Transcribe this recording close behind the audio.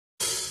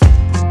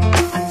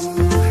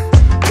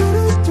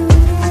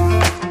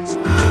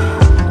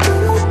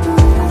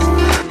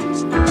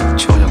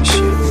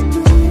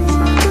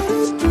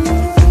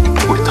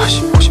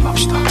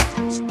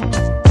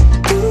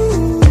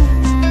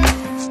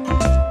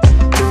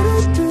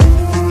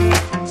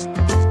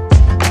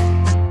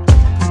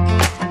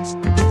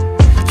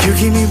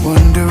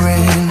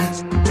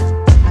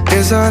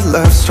that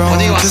love strong,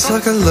 just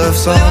like a love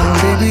song.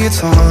 Baby, it's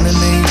haunting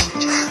me.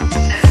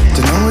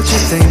 Don't know what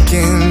you're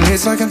thinking.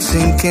 It's like I'm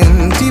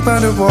sinking deep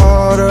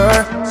underwater.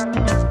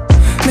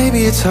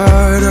 Maybe it's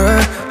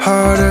harder,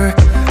 harder,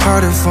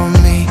 harder for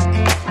me.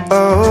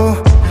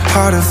 Oh,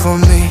 harder for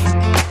me.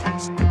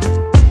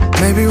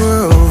 Maybe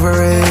we're over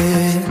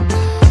it,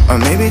 or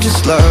maybe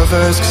just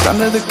lovers, cause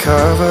under the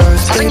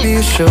covers, baby,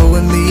 you're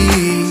showing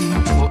me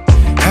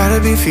how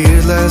to be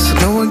fearless, so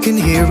no one can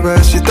hear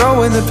us. You're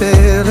throwing the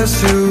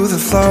pillars to the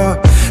floor.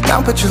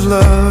 Now put your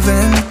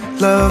loving,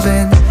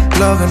 loving,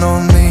 loving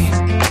on me.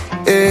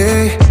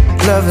 Eh,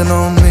 loving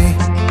on me.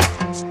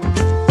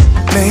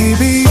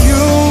 Maybe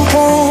you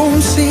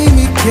won't see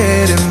me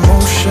get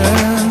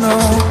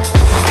emotional,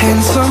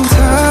 and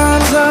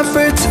sometimes I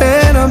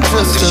pretend I'm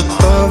just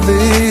above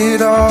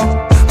it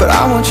all. But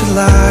I want you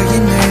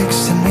lying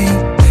next to me.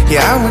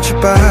 Yeah, I want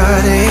your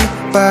body,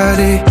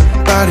 body,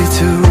 body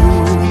too.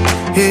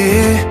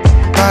 Yeah,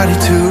 body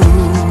too.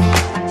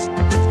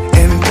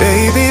 And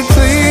baby,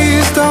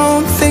 please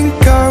don't think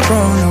I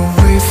run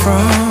away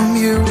from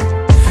you.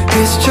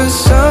 It's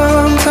just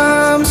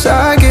sometimes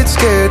I get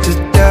scared to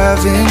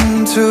dive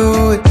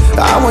into it.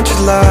 I want you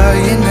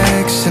lying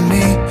next to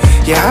me.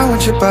 Yeah, I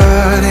want your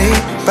body,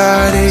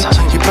 body,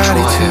 your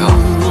body too.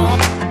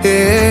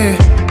 Yeah,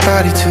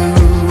 body too.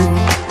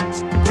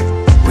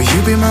 Will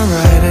you be my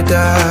ride or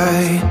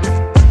die?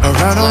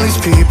 Around all these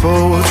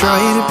people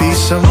trying to be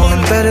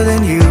someone better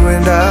than you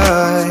and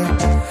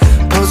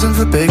I, posing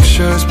for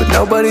pictures but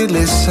nobody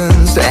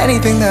listens to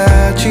anything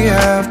that you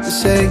have to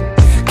say.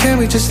 Can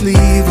we just leave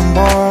and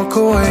walk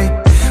away?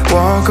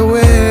 Walk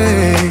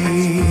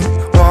away,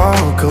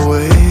 walk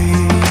away.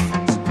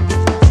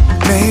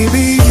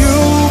 Maybe you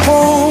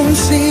won't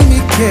see me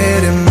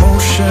get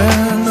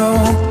emotional,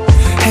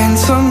 and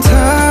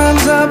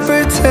sometimes I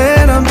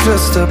pretend I'm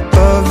just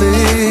above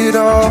it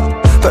all.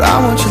 But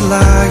I want you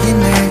lying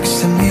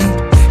next to me.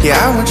 Yeah,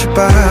 I want your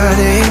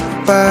body,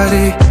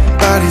 body,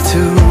 body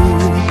too.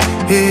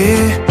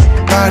 Yeah,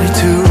 body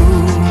too.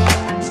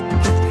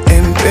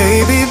 And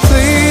baby,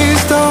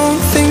 please don't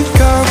think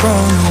I'll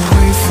run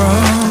away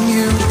from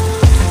you.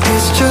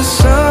 It's just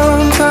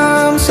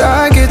sometimes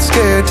I get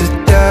scared to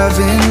dive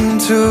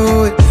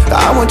into it.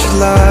 I want you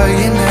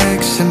lying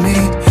next to me.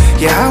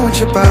 Yeah, I want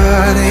your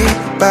body,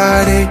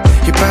 body,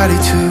 your body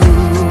too.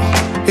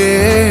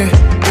 Yeah,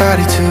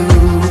 body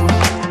too.